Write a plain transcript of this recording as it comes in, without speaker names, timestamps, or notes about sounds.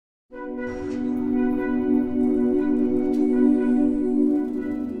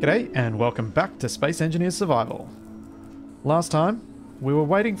G'day and welcome back to Space Engineers Survival. Last time, we were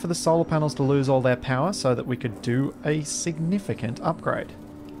waiting for the solar panels to lose all their power so that we could do a significant upgrade.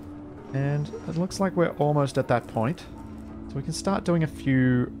 And it looks like we're almost at that point, so we can start doing a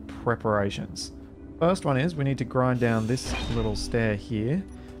few preparations. First one is we need to grind down this little stair here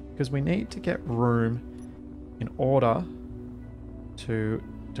because we need to get room in order to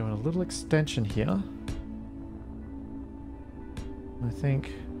do a little extension here. I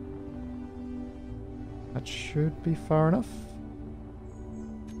think that should be far enough.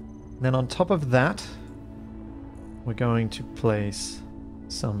 Then on top of that, we're going to place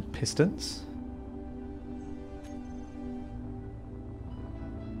some pistons.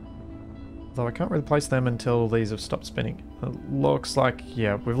 Though I can't really place them until these have stopped spinning. It looks like,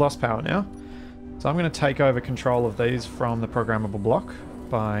 yeah, we've lost power now. So I'm going to take over control of these from the programmable block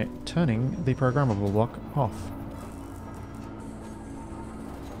by turning the programmable block off.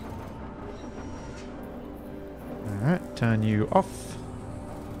 Alright, turn you off.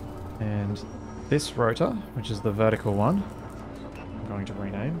 And this rotor, which is the vertical one, I'm going to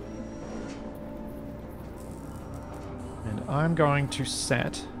rename. And I'm going to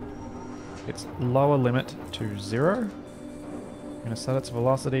set its lower limit to 0. I'm going to set its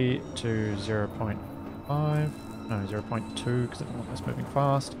velocity to 0.5. No, 0.2 because I don't want this moving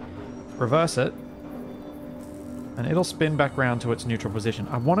fast. Reverse it. And it'll spin back round to its neutral position.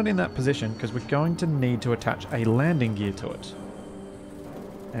 I want it in that position because we're going to need to attach a landing gear to it.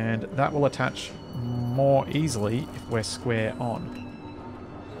 And that will attach more easily if we're square on.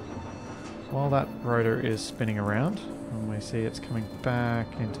 While that rotor is spinning around, and we see it's coming back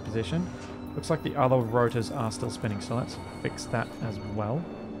into position, looks like the other rotors are still spinning, so let's fix that as well.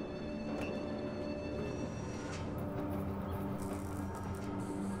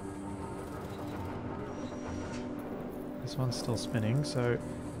 This one's still spinning, so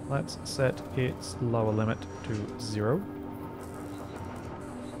let's set its lower limit to 0.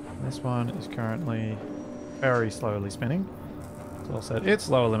 This one is currently very slowly spinning, so I'll set its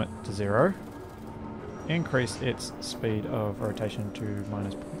lower limit to 0. Increase its speed of rotation to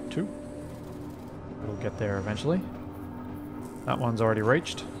 -0.2. It'll get there eventually. That one's already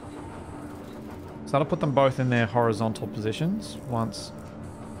reached. So that'll put them both in their horizontal positions once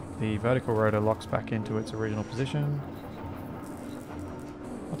the vertical rotor locks back into its original position.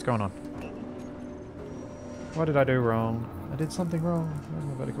 What's going on? What did I do wrong? I did something wrong. Where's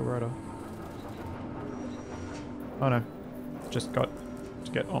my vertical rotor? Oh no. Just got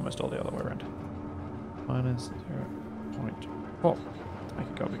to get almost all the other way around. -0.4. Make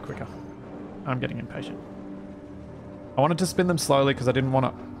it go a bit quicker. I'm getting impatient. I wanted to spin them slowly because I didn't want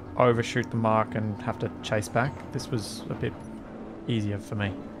to overshoot the mark and have to chase back. This was a bit easier for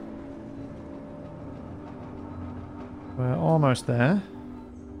me. We're almost there.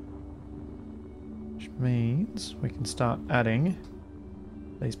 Which means we can start adding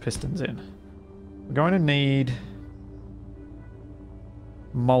these pistons in. We're going to need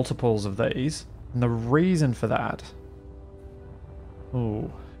multiples of these. And the reason for that...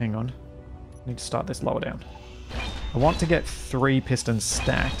 Oh, hang on. I need to start this lower down. I want to get 3 pistons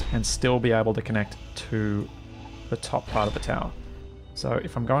stacked and still be able to connect to the top part of the tower. So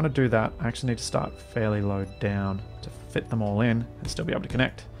if I'm going to do that, I actually need to start fairly low down to fit them all in and still be able to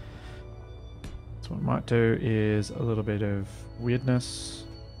connect. So what I might do is a little bit of weirdness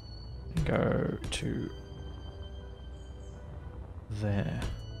and go to there.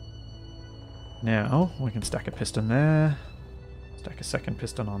 Now we can stack a piston there, stack a second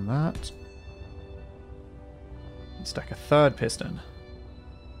piston on that, and stack a third piston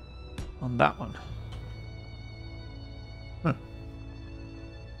on that one. Huh.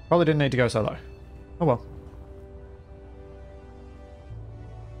 Probably didn't need to go so low. Oh well.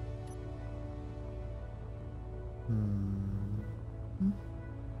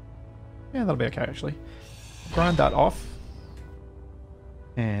 Yeah, that'll be okay actually. Grind that off.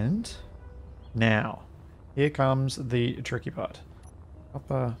 And now, here comes the tricky part.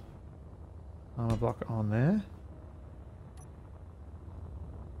 Upper armor block on there.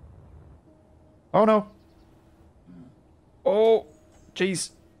 Oh no! Oh,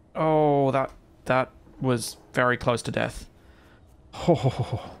 jeez. Oh, that was very close to death.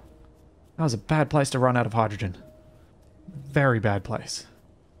 Oh, that was a bad place to run out of hydrogen. Very bad place.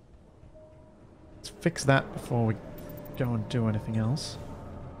 Let's fix that before we go and do anything else.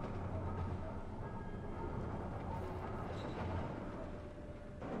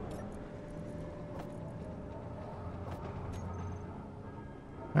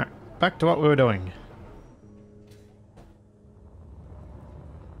 Back to what we were doing.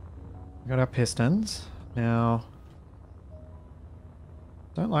 We've got our pistons. Now,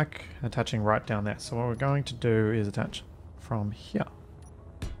 don't like attaching right down there. So what we're going to do is attach from here.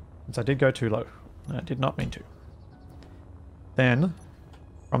 Since I did go too low. I did not mean to. Then,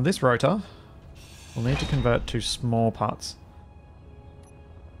 from this rotor, we'll need to convert to small parts.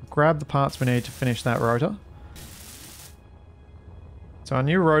 Grab the parts we need to finish that rotor. So our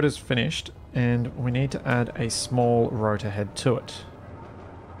new rotor's finished, and we need to add a small rotor head to it.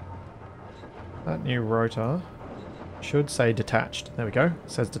 That new rotor should say detached. There we go.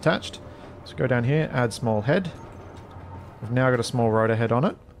 It says detached. So go down here, add small head. We've now got a small rotor head on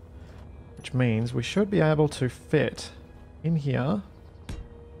it, which means we should be able to fit in here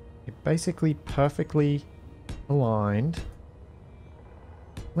a basically perfectly aligned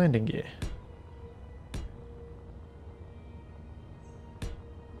landing gear.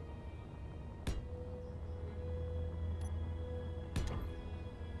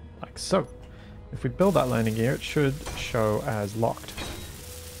 Like so. If we build that landing gear, it should show as locked.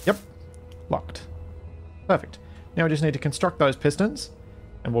 Yep, locked. Perfect. Now we just need to construct those pistons,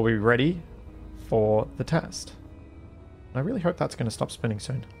 and we'll be ready for the test. And I really hope that's going to stop spinning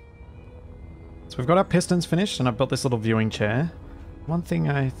soon. So we've got our pistons finished, and I've built this little viewing chair. One thing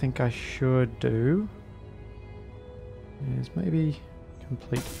I think I should do is maybe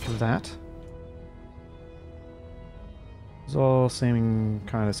complete that. It's all seeming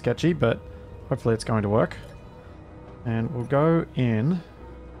kind of sketchy, but hopefully it's going to work. And we'll go in,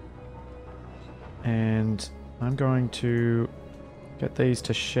 and I'm going to get these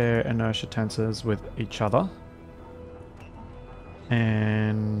to share inertia tensors with each other.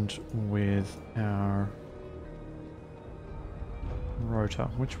 And with our rotor.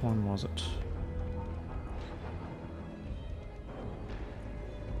 Which one was it?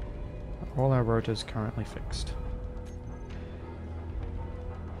 All our rotors currently fixed.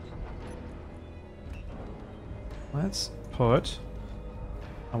 Let's put...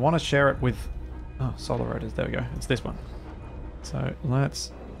 I want to share it with... Oh, solar rotors. There we go. It's this one. So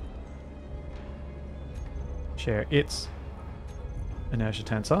let's share its inertia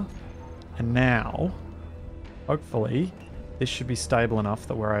tensor. And now, hopefully, this should be stable enough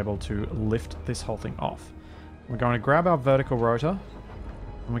that we're able to lift this whole thing off. We're going to grab our vertical rotor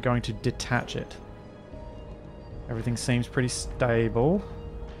and we're going to detach it. Everything seems pretty stable.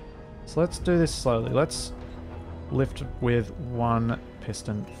 So let's do this slowly. Let's lift with one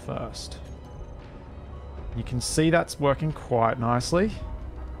piston first. You can see that's working quite nicely.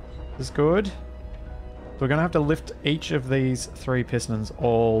 This is good. So we're going to have to lift each of these 3 pistons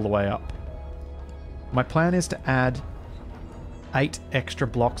all the way up. My plan is to add 8 extra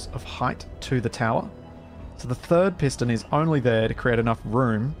blocks of height to the tower. So the 3rd piston is only there to create enough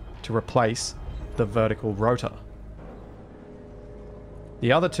room to replace the vertical rotor.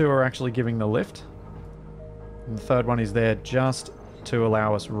 The other 2 are actually giving the lift. And the 3rd one is there just to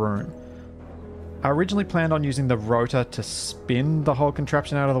allow us room. I originally planned on using the rotor to spin the whole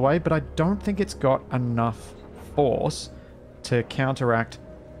contraption out of the way, but I don't think it's got enough force to counteract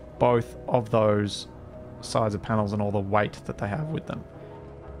both of those sides of panels and all the weight that they have with them.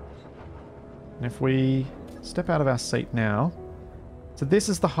 And if we step out of our seat now, so this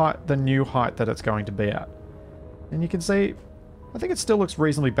is the height, the new height that it's going to be at. And you can see, I think it still looks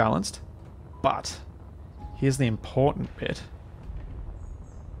reasonably balanced, but here's the important bit.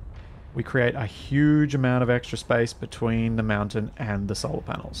 We create a huge amount of extra space between the mountain and the solar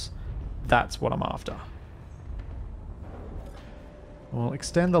panels. That's what I'm after. We'll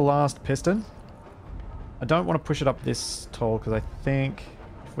extend the last piston. I don't want to push it up this tall because I think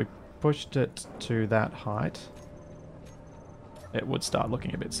if we pushed it to that height, it would start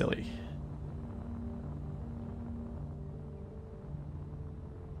looking a bit silly.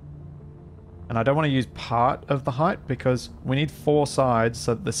 And I don't want to use part of the height because we need 4 sides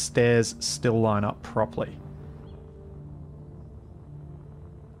so that the stairs still line up properly.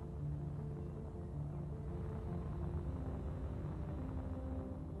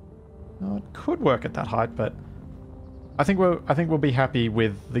 Now, it could work at that height, but I think we'll be happy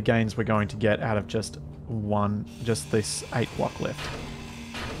with the gains we're going to get out of just this 8 block lift.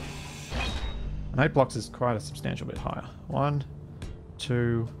 And 8 blocks is quite a substantial bit higher. 1,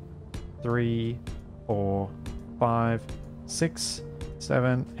 2, 3, 4, 5, 6,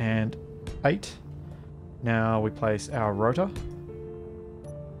 7, and 8. Now we place our rotor.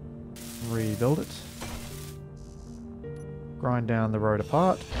 Rebuild it. Grind down the rotor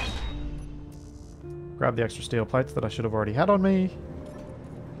part. Grab the extra steel plates that I should have already had on me.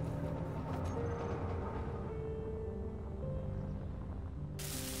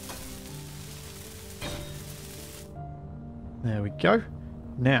 There we go.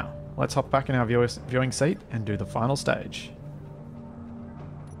 Now, let's hop back in our viewing seat and do the final stage.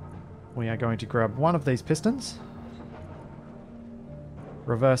 We are going to grab one of these pistons,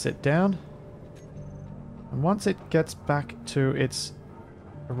 reverse it down, and once it gets back to its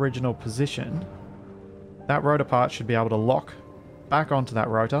original position, that rotor part should be able to lock back onto that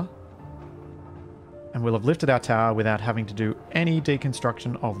rotor, and we'll have lifted our tower without having to do any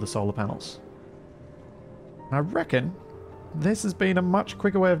deconstruction of the solar panels. I reckon this has been a much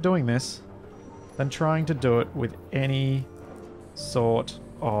quicker way of doing this than trying to do it with any sort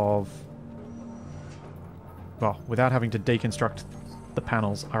of... well, without having to deconstruct the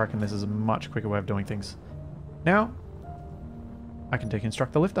panels. I reckon this is a much quicker way of doing things. Now, I can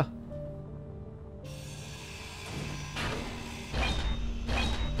deconstruct the lifter.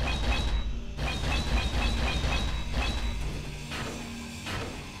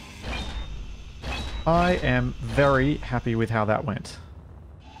 I am very happy with how that went.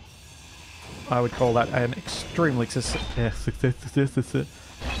 I would call that an extremely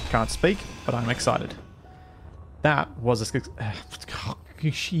can't speak, but I'm excited. That was a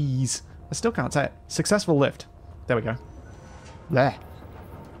jeez. I still can't say it. Successful lift. There we go. There.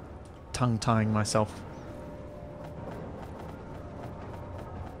 Tongue-tying myself.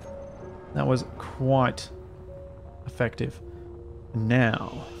 That was quite effective.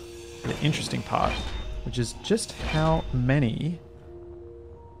 Now, the interesting part, which is just how many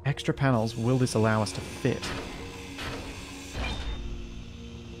extra panels will this allow us to fit?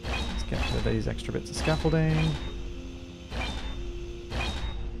 Let's get rid of these extra bits of scaffolding.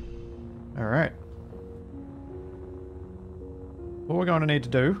 Alright. What we're going to need to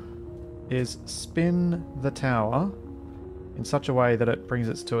do is spin the tower in such a way that it brings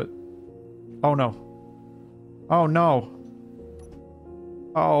us to it. Oh no. Oh no.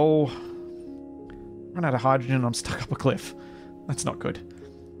 Oh. Run out of hydrogen and I'm stuck up a cliff. That's not good.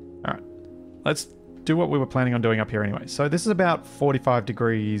 Alright. Let's do what we were planning on doing up here anyway. So this is about 45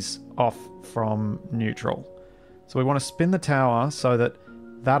 degrees off from neutral. So we want to spin the tower so that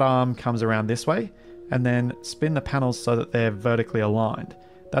that arm comes around this way, and then spin the panels so that they're vertically aligned.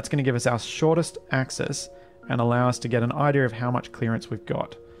 That's going to give us our shortest axis and allow us to get an idea of how much clearance we've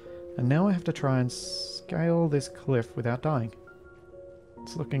got. And now I have to try and scale this cliff without dying.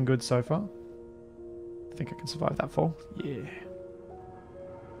 It's looking good so far. I think I can survive that fall. Yeah.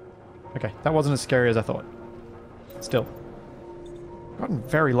 Okay, that wasn't as scary as I thought. Still. I've gotten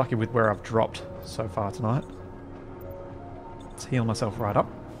very lucky with where I've dropped so far tonight. Let's heal myself right up.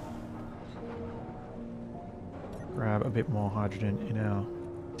 Grab a bit more hydrogen in our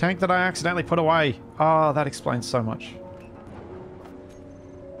tank that I accidentally put away. Oh, that explains so much.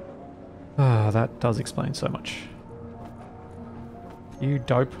 Ah, that does explain so much. You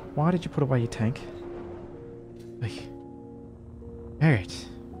dope. Why did you put away your tank? Alright.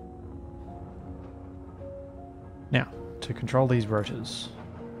 Now, to control these rotors,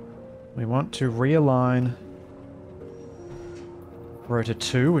 we want to realign rotor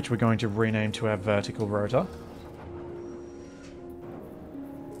 2, which we're going to rename to our vertical rotor.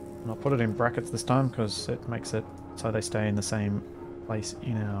 And I'll put it in brackets this time because it makes it so they stay in the same place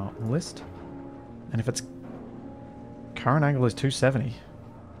in our list. And if its current angle is 270.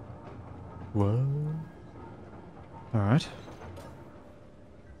 Whoa. Alright.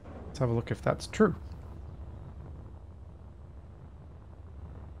 Let's have a look if that's true.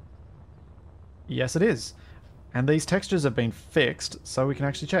 Yes, it is. And these textures have been fixed, so we can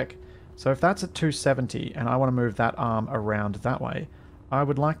actually check. So if that's at 270, and I want to move that arm around that way, I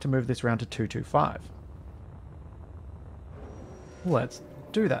would like to move this around to 225. Let's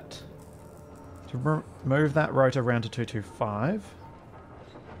do that. To move that rotor around to 225,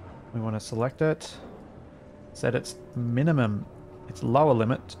 we want to select it, set its minimum, its lower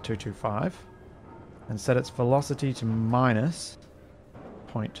limit to 225, and set its velocity to minus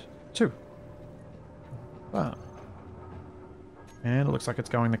 0.2. Wow. And it looks like it's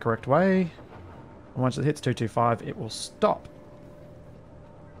going the correct way. And once it hits 225, it will stop.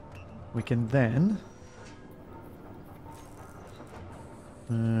 We can then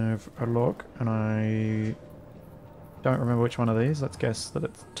have a look, and I don't remember which one of these. Let's guess that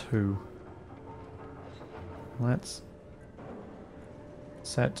it's 2. Let's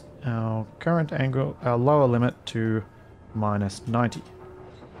set our current angle, our lower limit to minus 90.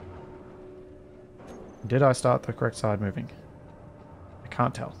 Did I start the correct side moving? I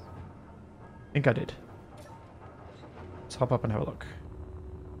can't tell. I think I did. Let's hop up and have a look.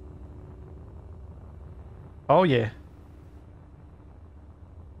 Oh yeah.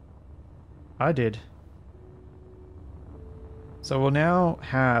 I did. So we'll now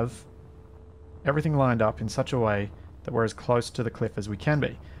have everything lined up in such a way that we're as close to the cliff as we can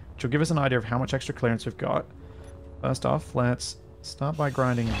be. which will give us an idea of how much extra clearance we've got. First off, let's start by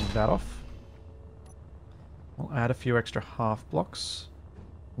grinding that off. We'll add a few extra half blocks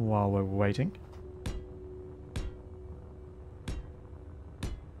while we're waiting.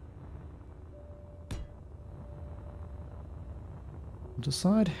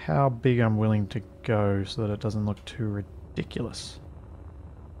 Decide how big I'm willing to go so that it doesn't look too ridiculous.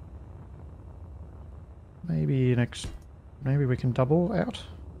 Maybe maybe we can double out.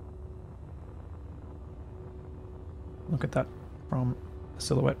 Look at that from a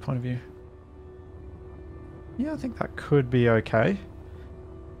silhouette point of view. Yeah, I think that could be okay.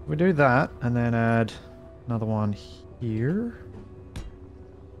 We do that and then add another one here.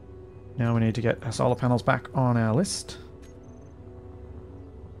 Now we need to get our solar panels back on our list.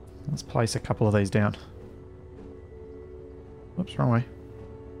 Let's place a couple of these down. Oops, wrong way.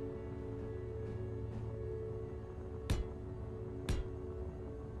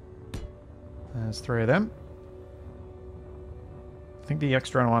 There's 3 of them. I think the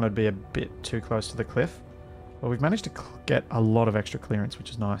extra one would be a bit too close to the cliff. But we've managed to get a lot of extra clearance, which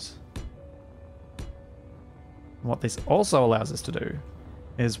is nice. And what this also allows us to do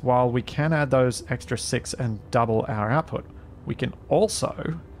is while we can add those extra 6 and double our output, we can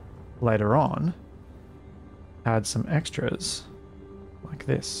also later on add some extras like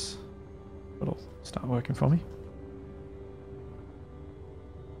this. It'll start working for me.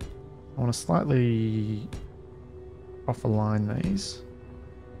 I want to slightly off-align these.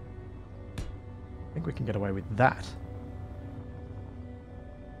 I think we can get away with that.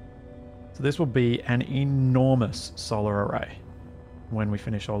 So this will be an enormous solar array when we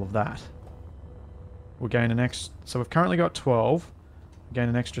finish all of that. We'll gain an extra... So we've currently got 12. We'll gain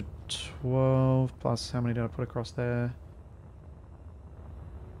an extra 12 plus... How many did I put across there?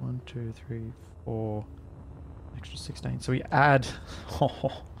 1, 2, 3, 4... Extra 16. So we add...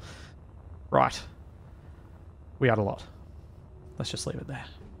 Oh, right. We add a lot. Let's just leave it there.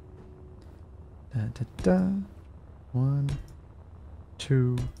 Da, da, da. 1,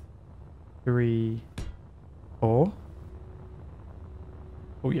 2, 3, 4.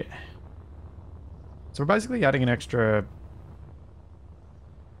 Oh yeah. So we're basically adding an extra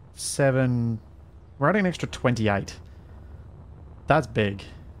 7. We're adding an extra 28. That's big.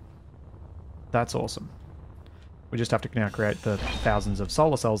 That's awesome. We just have to now create the thousands of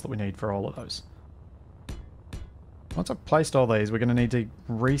solar cells that we need for all of those. Once I've placed all these, we're going to need to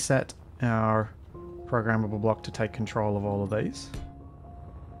reset our programmable block to take control of all of these.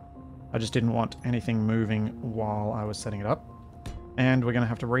 I just didn't want anything moving while I was setting it up. And we're going to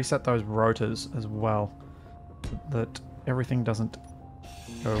have to reset those rotors as well, so that everything doesn't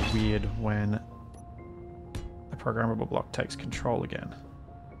go weird when the programmable block takes control again.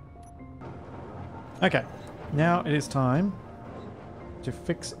 Okay, now it is time to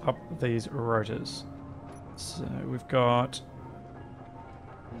fix up these rotors. So we've got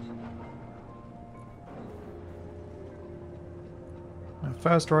our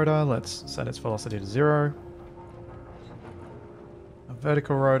first rotor. Let's set its velocity to 0. A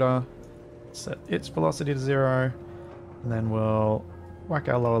vertical rotor, set its velocity to 0, and then we'll whack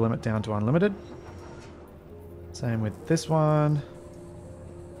our lower limit down to unlimited. Same with this one.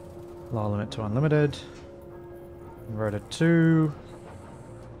 Lower limit to unlimited. And rotor 2.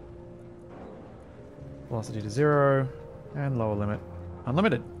 Velocity to 0, and lower limit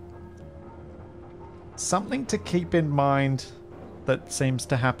unlimited. Something to keep in mind that seems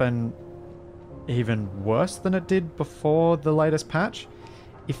to happen even worse than it did before the latest patch.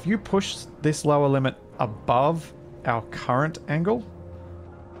 If you push this lower limit above our current angle,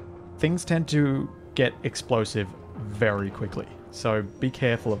 things tend to get explosive very quickly. So be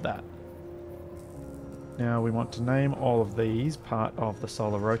careful of that. Now we want to name all of these part of the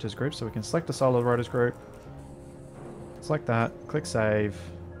solar rotors group, so we can select the solar rotors group, select that, click save.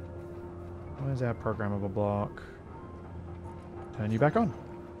 Where's our programmable block? Turn you back on.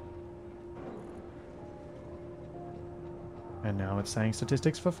 And now it's saying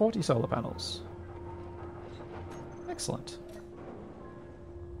statistics for 40 solar panels. Excellent.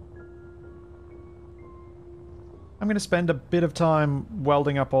 I'm going to spend a bit of time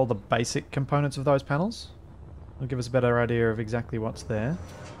welding up all the basic components of those panels. It'll give us a better idea of exactly what's there.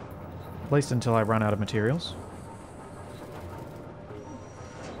 At least until I run out of materials.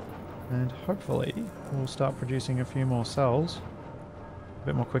 And hopefully we'll start producing a few more cells a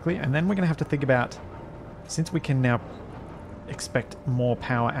bit more quickly. And then we're going to have to think about, since we can now expect more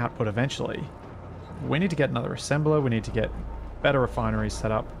power output eventually, we need to get another assembler, we need to get better refineries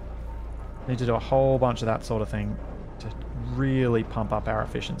set up, we need to do a whole bunch of that sort of thing to really pump up our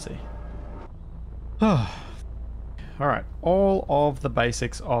efficiency. Alright, all of the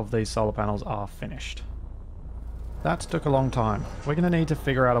basics of these solar panels are finished. That took a long time. We're going to need to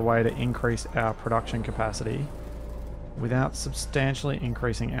figure out a way to increase our production capacity without substantially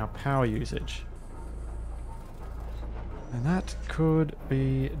increasing our power usage. And that could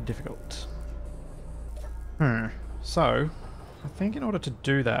be difficult. So, I think in order to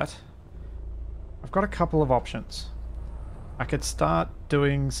do that, I've got a couple of options. I could start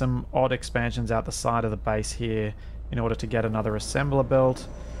doing some odd expansions out the side of the base here in order to get another assembler built,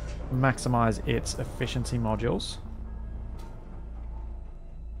 maximize its efficiency modules.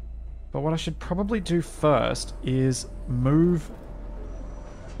 But what I should probably do first is move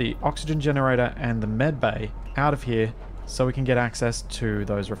the oxygen generator and the med bay out of here so we can get access to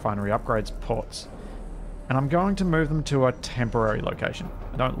those refinery upgrades ports. And I'm going to move them to a temporary location.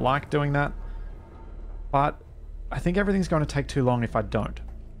 I don't like doing that, but I think everything's going to take too long if I don't.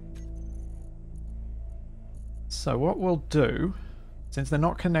 So what we'll do, since they're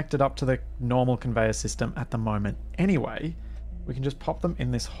not connected up to the normal conveyor system at the moment anyway, we can just pop them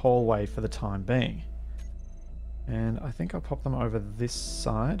in this hallway for the time being. And I think I'll pop them over this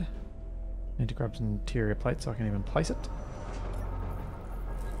side. Need to grab some interior plates so I can even place it.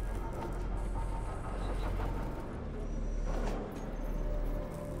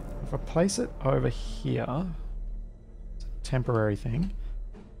 If I place it over here, it's a temporary thing,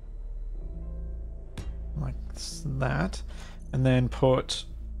 like that, and then put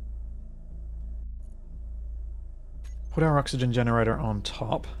our oxygen generator on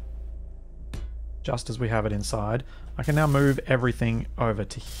top, just as we have it inside, I can now move everything over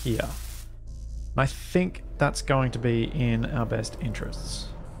to here. And I think that's going to be in our best interests.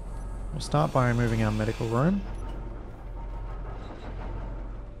 We'll start by removing our medical room.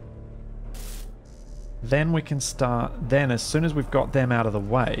 Then we can start, as soon as we've got them out of the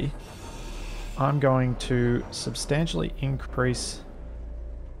way, I'm going to substantially increase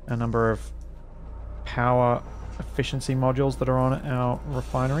a number of power efficiency modules that are on our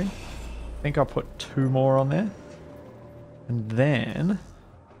refinery. I think I'll put 2 more on there. And then,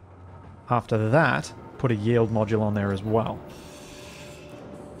 after that, put a yield module on there as well.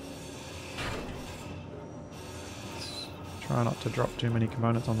 Let's try not to drop too many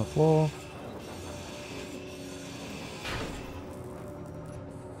components on the floor.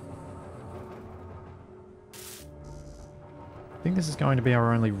 I think this is going to be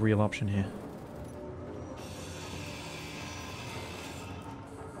our only real option here.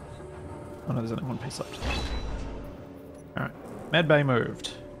 Oh no, there's only one piece left. Alright, med bay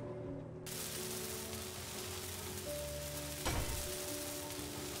moved.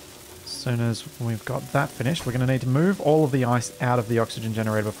 As soon as we've got that finished, we're going to need to move all of the ice out of the oxygen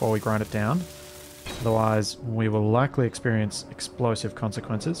generator before we grind it down. Otherwise, we will likely experience explosive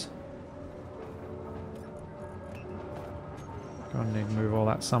consequences. Going to need to move all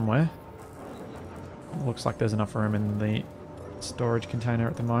that somewhere. Looks like there's enough room in the storage container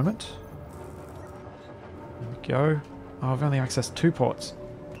at the moment. There we go. Oh, I've only accessed 2 ports.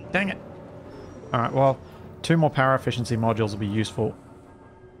 Dang it! Alright, well, 2 more power efficiency modules will be useful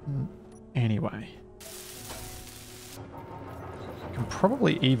anyway. I can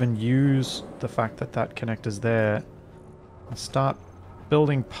probably even use the fact that that connector's there and start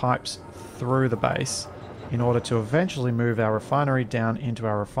building pipes through the base in order to eventually move our refinery down into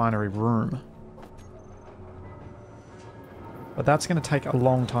our refinery room. But that's going to take a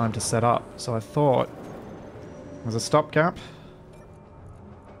long time to set up, so I thought, as a stopgap,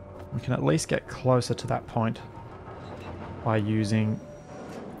 we can at least get closer to that point by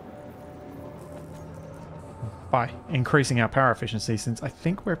increasing our power efficiency, since I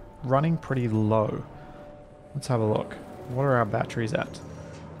think we're running pretty low. Let's have a look. What are our batteries at?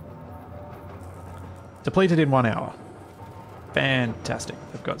 Depleted in 1 hour. Fantastic.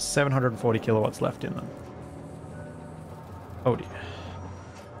 They've got 740 kilowatts left in them. Oh dear.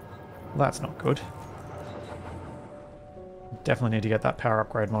 That's not good. Definitely need to get that power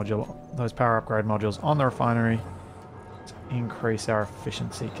upgrade module, those power upgrade modules on the refinery to increase our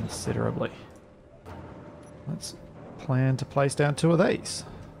efficiency considerably. Let's plan to place down 2 of these.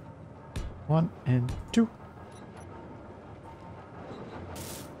 1 and 2.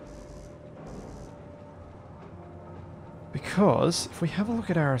 Because if we have a look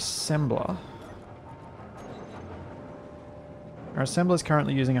at our assembler is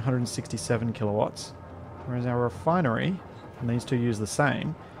currently using 167 kilowatts, whereas our refinery, and these two use the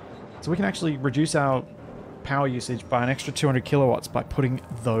same, so we can actually reduce our power usage by an extra 200 kilowatts by putting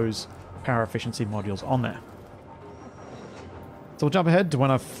those power efficiency modules on there. So we'll jump ahead to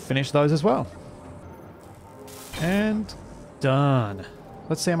when I've finished those as well. And done.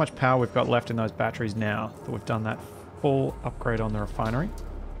 Let's see how much power we've got left in those batteries now that we've done that full upgrade on the refinery.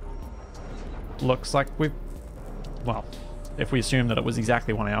 Looks like we've... Well, if we assume that it was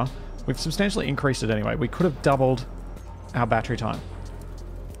exactly 1 hour, we've substantially increased it anyway. We could have doubled our battery time.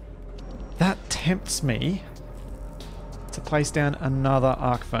 That tempts me to place down another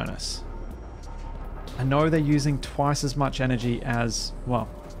arc furnace. I know they're using twice as much energy as... Well,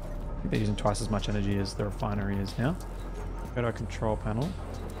 I think they're using twice as much energy as the refinery is now. Go to our control panel.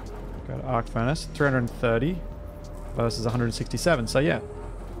 Go to arc furnace. 330 versus 167. So yeah,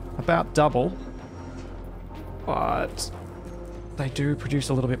 about double. But they do produce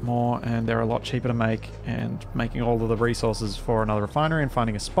a little bit more and they're a lot cheaper to make, and making all of the resources for another refinery and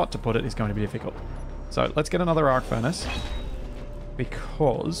finding a spot to put it is going to be difficult. So let's get another arc furnace,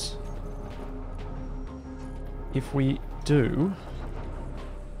 because if we do,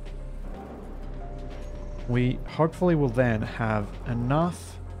 we hopefully will then have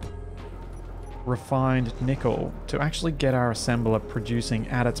enough refined nickel to actually get our assembler producing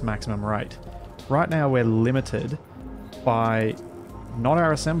at its maximum rate. Right now we're limited by not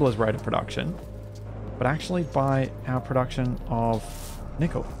our assembler's rate of production, but actually by our production of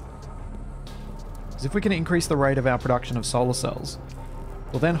nickel. Because if we can increase the rate of our production of solar cells,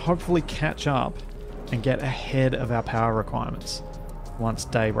 we'll then hopefully catch up and get ahead of our power requirements once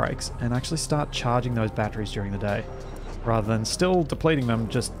day breaks, and actually start charging those batteries during the day, rather than still depleting them,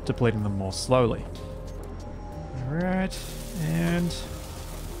 just depleting them more slowly. Alright, and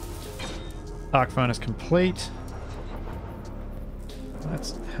arc furnace complete.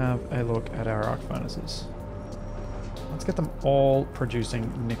 Let's have a look at our arc furnaces. Let's get them all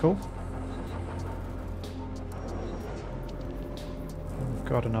producing nickel. We've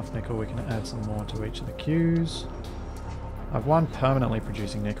got enough nickel, we can add some more to each of the queues. I've one permanently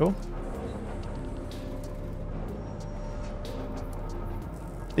producing nickel.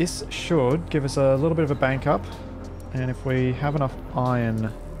 This should give us a little bit of a bank up, and if we have enough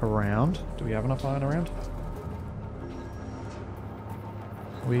iron around... Do we have enough iron around?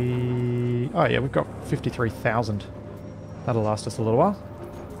 Oh yeah, we've got 53,000. That'll last us a little while.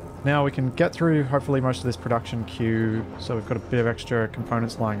 Now we can get through hopefully most of this production queue, so we've got a bit of extra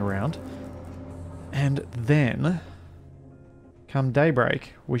components lying around. And then, come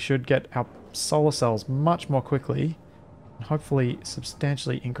daybreak, we should get our solar cells much more quickly, and hopefully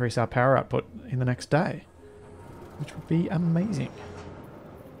substantially increase our power output in the next day, which would be amazing.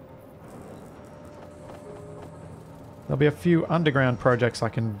 There'll be a few underground projects I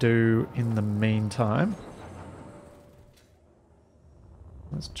can do in the meantime.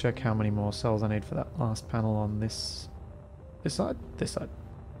 Let's check how many more cells I need for that last panel on this side? This side.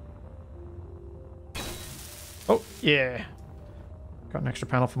 Oh, yeah. Got an extra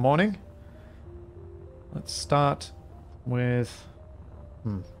panel for morning. Let's start with...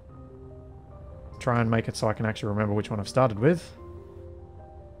 Try and make it so I can actually remember which one I've started with.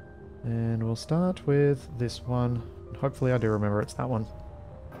 And we'll start with this one. Hopefully I do remember it's that one.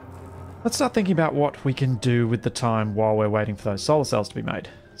 Let's start thinking about what we can do with the time while we're waiting for those solar cells to be made.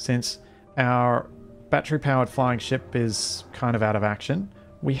 Since our battery-powered flying ship is kind of out of action,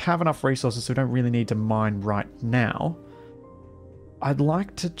 we have enough resources so we don't really need to mine right now. I'd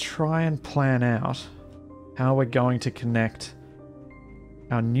like to try and plan out how we're going to connect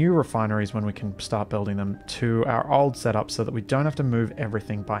our new refineries when we can start building them to our old setup so that we don't have to move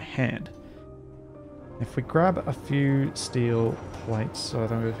everything by hand. If we grab a few steel plates, so I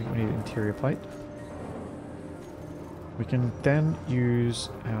don't think we need an interior plate, we can then use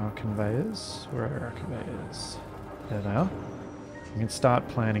our conveyors. Where are our conveyors? There they are. We can start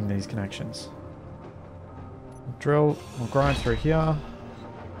planning these connections. We'll grind through here.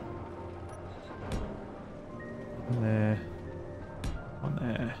 One there. One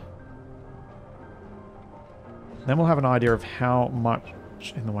there. Then we'll have an idea of how much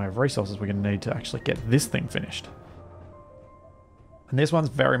in the way of resources we're going to need to actually get this thing finished. And this one's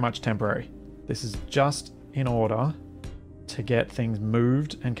very much temporary. This is just in order to get things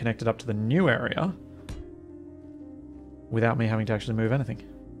moved and connected up to the new area without me having to actually move anything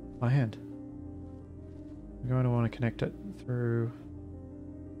by hand. I'm going to want to connect it through...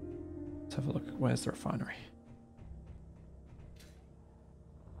 Let's have a look. Where's the refinery?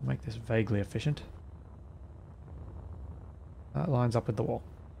 Make this vaguely efficient. That lines up with the wall.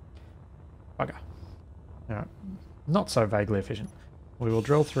 Bugger. Alright. Not so vaguely efficient. We will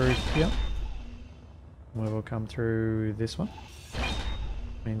drill through here. We will come through this one.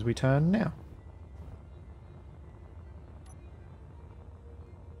 Means we turn now.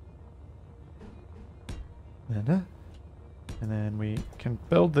 And then we can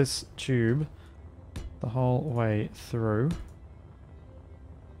build this tube the whole way through.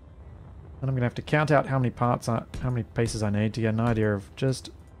 And I'm going to have to count out how many pieces I need to get an idea of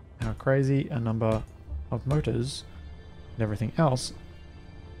just how crazy a number of motors and everything else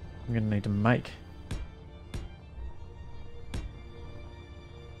I'm going to need to make.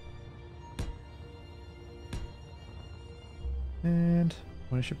 And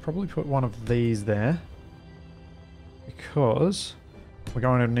I should probably put one of these there, because we're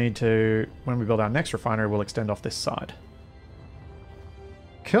going to need to, when we build our next refinery, we'll extend off this side.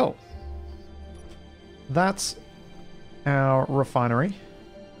 Cool. That's our refinery.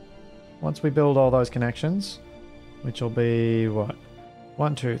 Once we build all those connections, which will be what?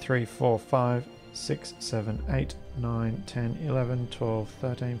 1, 2, 3, 4, 5, 6, 7, 8, 9, 10, 11, 12,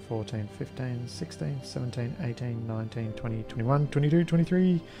 13, 14, 15, 16, 17, 18, 19, 20, 21, 22,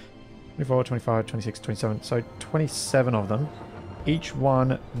 23, 24, 25, 26, 27. So 27 of them. Each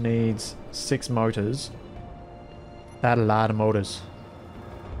one needs 6 motors. That's a lot of motors.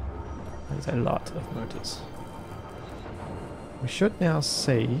 That is a lot of motors. We should now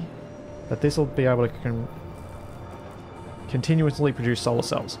see that this will be able to continuously produce solar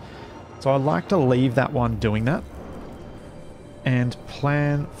cells. So I like to leave that one doing that and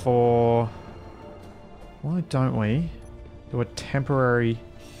plan for, why don't we do a temporary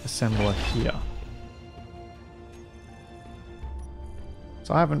assembler here?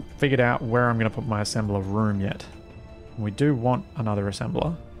 So I haven't figured out where I'm going to put my assembler room yet. We do want another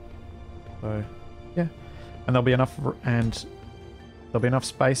assembler. So yeah, and there'll be enough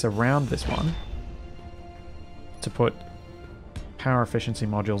space around this one to put power efficiency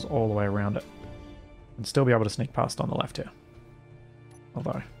modules all the way around it, and still be able to sneak past on the left here.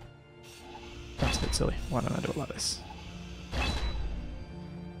 Although that's a bit silly. Why don't I do it like this?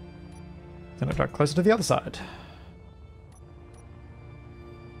 Then I drive closer to the other side.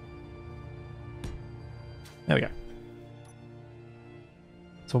 There we go.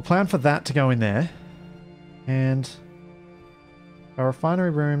 So we'll plan for that to go in there. And our refinery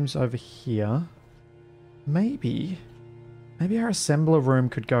room's over here. Maybe our assembler room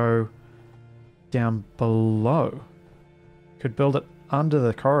could go down below. Could build it under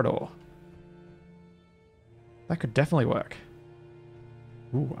the corridor. That could definitely work.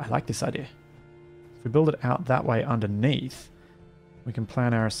 Ooh, I like this idea. If we build it out that way underneath, we can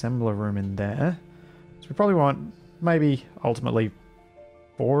plan our assembler room in there. So we probably want, maybe ultimately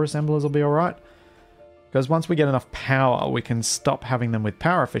 4 assemblers will be alright. Because once we get enough power, we can stop having them with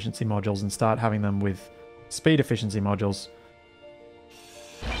power efficiency modules and start having them with speed efficiency modules.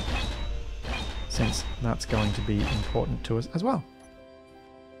 Since that's going to be important to us as well.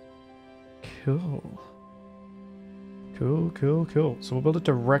 Cool. Cool. So we'll build it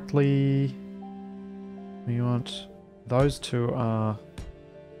directly. We want, those 2 are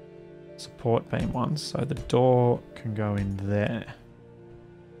support beam ones, so the door can go in there.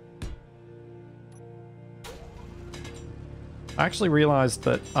 I actually realized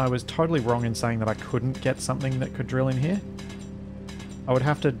that I was totally wrong in saying that I couldn't get something that could drill in here. I would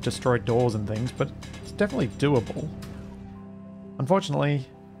have to destroy doors and things, but it's definitely doable. Unfortunately,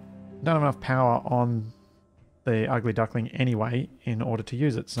 I don't have enough power on the ugly duckling anyway in order to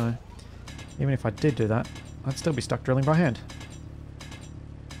use it, so even if I did do that, I'd still be stuck drilling by hand.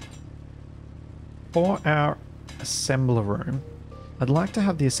 For our assembler room, I'd like to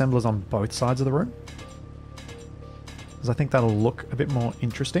have the assemblers on both sides of the room, because I think that'll look a bit more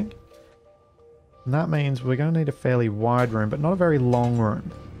interesting. And that means we're going to need a fairly wide room, but not a very long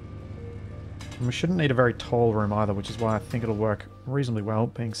room. And we shouldn't need a very tall room either, which is why I think it'll work reasonably well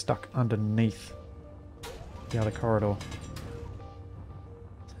being stuck underneath the other corridor.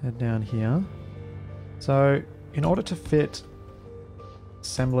 Let's head down here. So in order to fit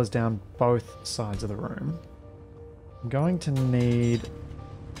assemblers down both sides of the room, I'm going to need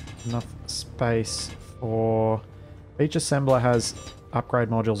enough space for... Each assembler has upgrade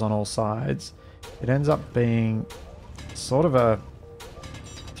modules on all sides. It ends up being sort of a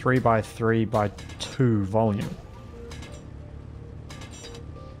 3x3x2 volume.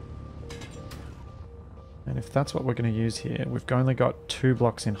 And if that's what we're going to use here, we've only got 2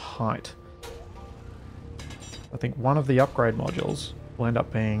 blocks in height. I think one of the upgrade modules will end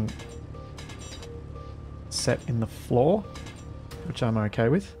up being set in the floor, which I'm okay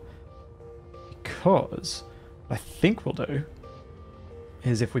with. Because what I think we'll do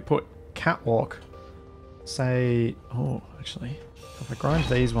is if we put catwalk, say, oh, actually, if I grind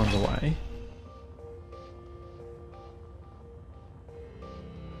these ones away,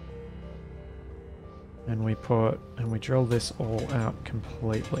 and we drill this all out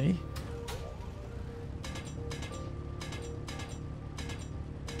completely.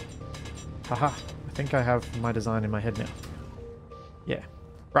 Haha, I think I have my design in my head now. Yeah,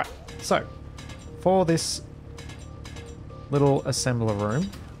 right. So, for this little assembler room,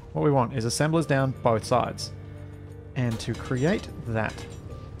 what we want is assemblers down both sides. And to create that,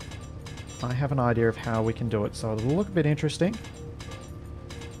 I have an idea of how we can do it, so it'll look a bit interesting.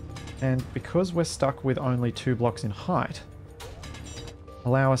 And because we're stuck with only 2 blocks in height,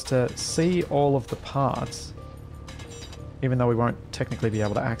 allow us to see all of the parts, even though we won't technically be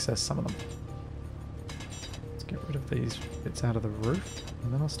able to access some of them. Let's get rid of these bits out of the roof,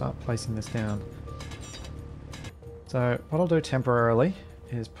 and then I'll start placing this down. So what I'll do temporarily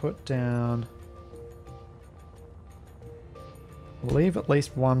is put down... leave at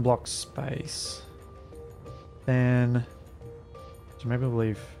least 1 block space. Then... so maybe we'll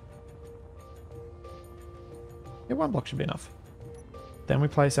leave... yeah, 1 block should be enough. Then we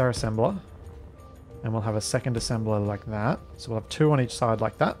place our assembler. And we'll have a second assembler like that. So we'll have 2 on each side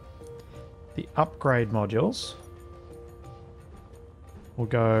like that. The upgrade modules will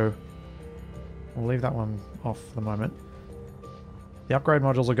go... we'll leave that one off for the moment. The upgrade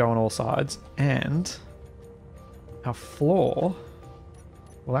modules will go on all sides. And our floor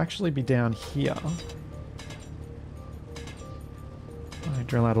will actually be down here. I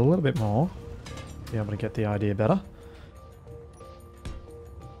drill out a little bit more. Be able to get the idea better.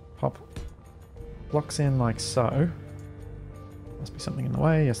 Pop blocks in like so. Must be something in the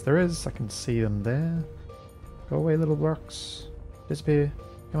way. Yes, there is. I can see them there. Go away, little blocks. Disappear.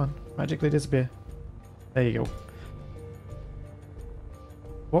 Come on. Magically disappear. There you go.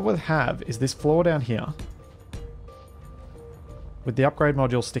 What we'll have is this floor down here with the upgrade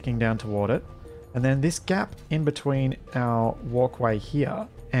module sticking down toward it, and then this gap in between our walkway here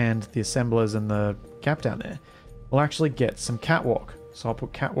and the assemblers and the gap down there will actually get some catwalk. So I'll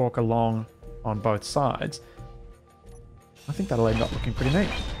put catwalk along on both sides. I think that'll end up looking pretty neat.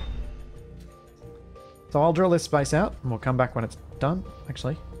 So I'll drill this space out and we'll come back when it's done.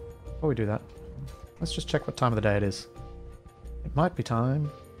 Actually, before we do that, let's just check what time of the day it is. It might be time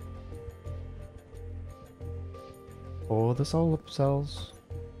for the solar cells.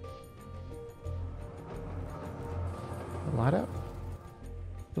 The light out?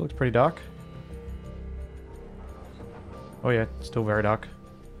 It looks pretty dark. Oh yeah, still very dark.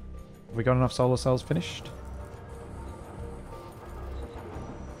 Have we got enough solar cells finished?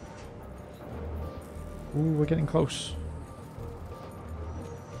 Ooh, we're getting close.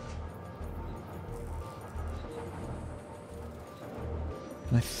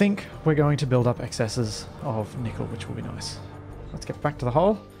 And I think we're going to build up excesses of nickel, which will be nice. Let's get back to the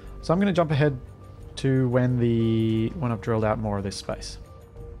hole. So I'm going to jump ahead to when I've drilled out more of this space.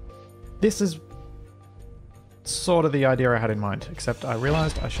 This is sort of the idea I had in mind, except I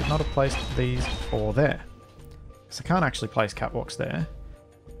realized I should not have placed these 4 there. Because I can't actually place catwalks there.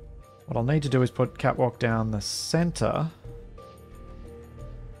 What I'll need to do is put catwalk down the center.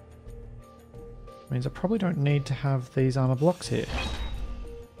 Means I probably don't need to have these armor blocks here.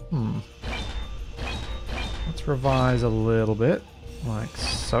 Let's revise a little bit, like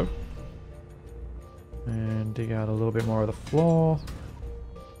so. And dig out a little bit more of the floor.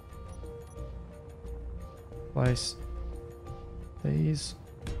 Place these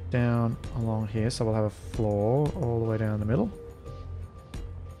down along here, so we'll have a floor all the way down the middle.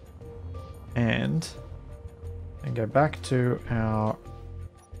 And go back to our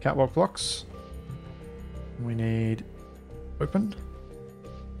catwalk blocks. We need open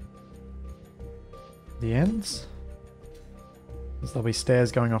the ends, because there'll be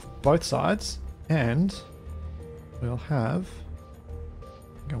stairs going off both sides, and we'll have...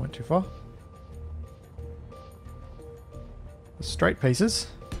 I think I went too far. The straight pieces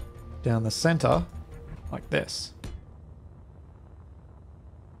down the center like this.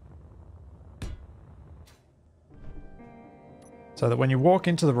 So that when you walk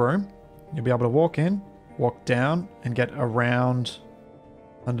into the room, you'll be able to walk in, walk down, and get around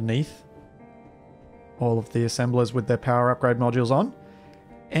underneath all of the assemblers with their power upgrade modules on.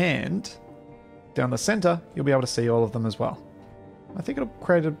 And down the center, you'll be able to see all of them as well. I think it'll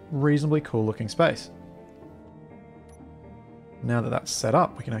create a reasonably cool looking space. Now that that's set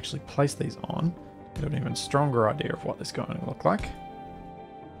up, we can actually place these on. Get an even stronger idea of what this is going to look like.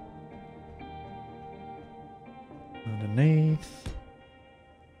 Underneath.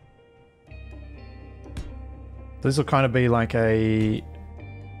 This will kind of be like a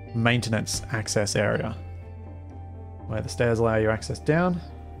maintenance access area where the stairs allow you access down.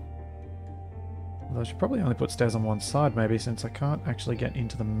 Although I should probably only put stairs on one side maybe, since I can't actually get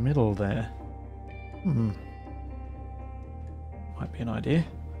into the middle there. Might be an idea.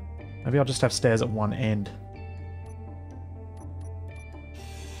 Maybe I'll just have stairs at one end.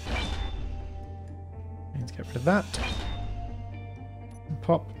 Means get rid of that. And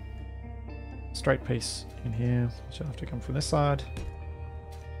pop straight piece in here, which will have to come from this side.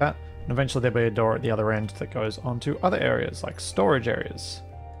 That, and eventually there'll be a door at the other end that goes onto other areas, like storage areas.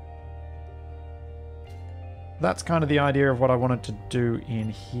 That's kind of the idea of what I wanted to do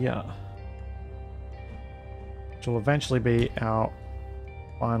in here. Which will eventually be our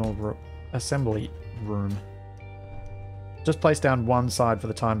final assembly room. Just place down one side for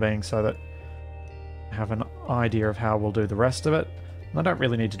the time being so that I have an idea of how we'll do the rest of it. And I don't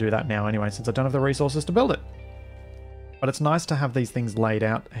really need to do that now anyway, since I don't have the resources to build it. But it's nice to have these things laid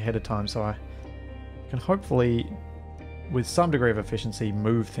out ahead of time so I can hopefully, with some degree of efficiency,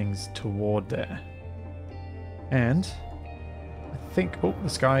 move things toward there. And I think, oh, the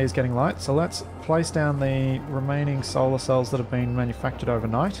sky is getting light, so let's place down the remaining solar cells that have been manufactured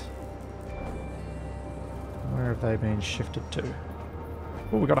overnight. Where have they been shifted to?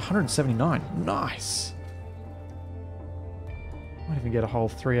 Oh, we got 179. Nice! Might even get a whole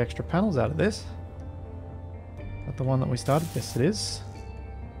 3 extra panels out of this. Is that the one that we started? Yes, it is.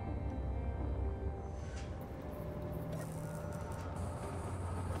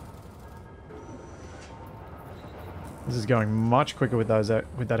 This is going much quicker with those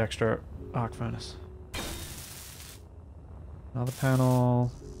with that extra arc furnace. Another panel.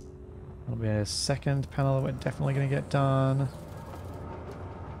 That'll be a second panel that we're definitely going to get done.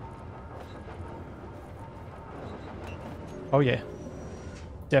 Oh yeah.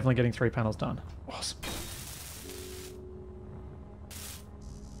 Definitely getting 3 panels done. Awesome.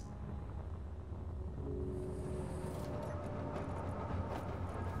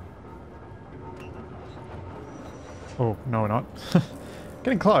 Oh, no we're not.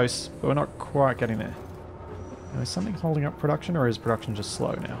 Getting close, but we're not quite getting there. Now, is something holding up production, or is production just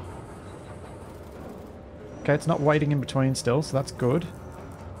slow now? Okay, it's not waiting in between still, so that's good.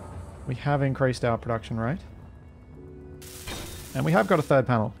 We have increased our production rate. And we have got a 3rd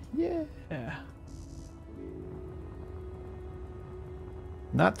panel. Yeah. And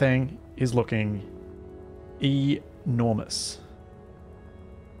that thing is looking enormous.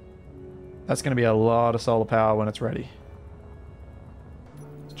 That's going to be a lot of solar power when it's ready.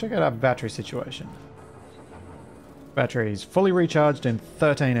 Let's check out our battery situation. Battery's fully recharged in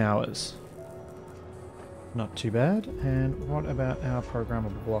 13 hours. Not too bad. And what about our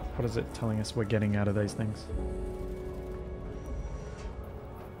programmable block? What is it telling us we're getting out of these things?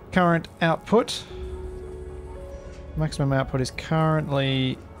 Current output. Maximum output is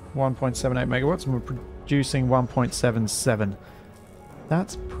currently 1.78 megawatts and we're producing 1.77.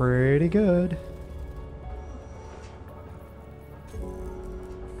 That's pretty good.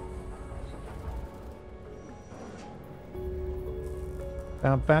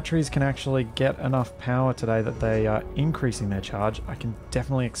 Our batteries can actually get enough power today that they are increasing their charge. I can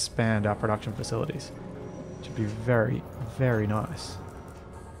definitely expand our production facilities. Which would be very, very nice.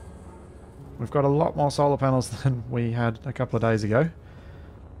 We've got a lot more solar panels than we had a couple of days ago.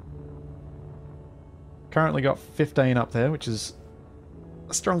 Currently got 15 up there, which is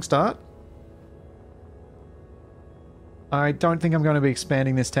a strong start. I don't think I'm going to be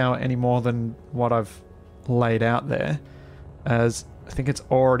expanding this tower any more than what I've laid out there, as I think it's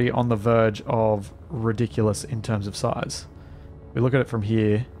already on the verge of ridiculous in terms of size. If we look at it from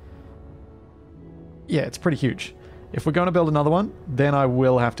here, yeah, it's pretty huge. If we're going to build another one, then I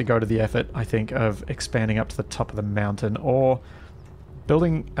will have to go to the effort, I think, of expanding up to the top of the mountain, or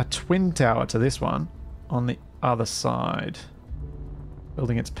building a twin tower to this one on the other side.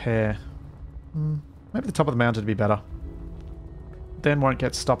 Building its pair. Maybe the top of the mountain would be better. Then won't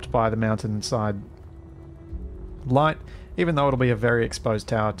get stopped by the mountainside light, even though it'll be a very exposed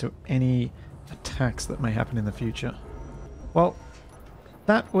tower to any attacks that may happen in the future. Well,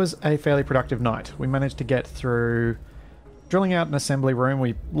 that was a fairly productive night. We managed to get through drilling out an assembly room,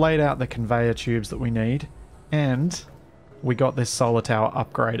 we laid out the conveyor tubes that we need, and we got this solar tower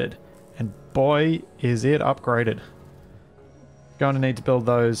upgraded. And boy, is it upgraded. Going to need to build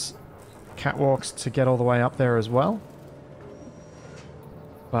those catwalks to get all the way up there as well.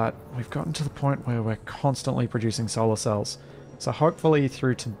 But we've gotten to the point where we're constantly producing solar cells. So hopefully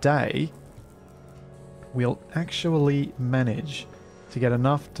through today, we'll actually manage to get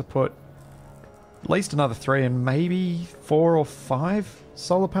enough to put at least another 3 and maybe 4 or 5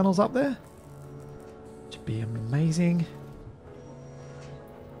 solar panels up there. Which would be amazing.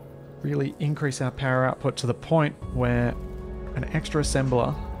 Really increase our power output to the point where an extra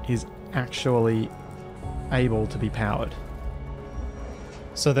assembler is actually able to be powered.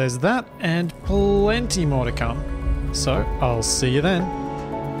 So there's that and plenty more to come. So I'll see you then.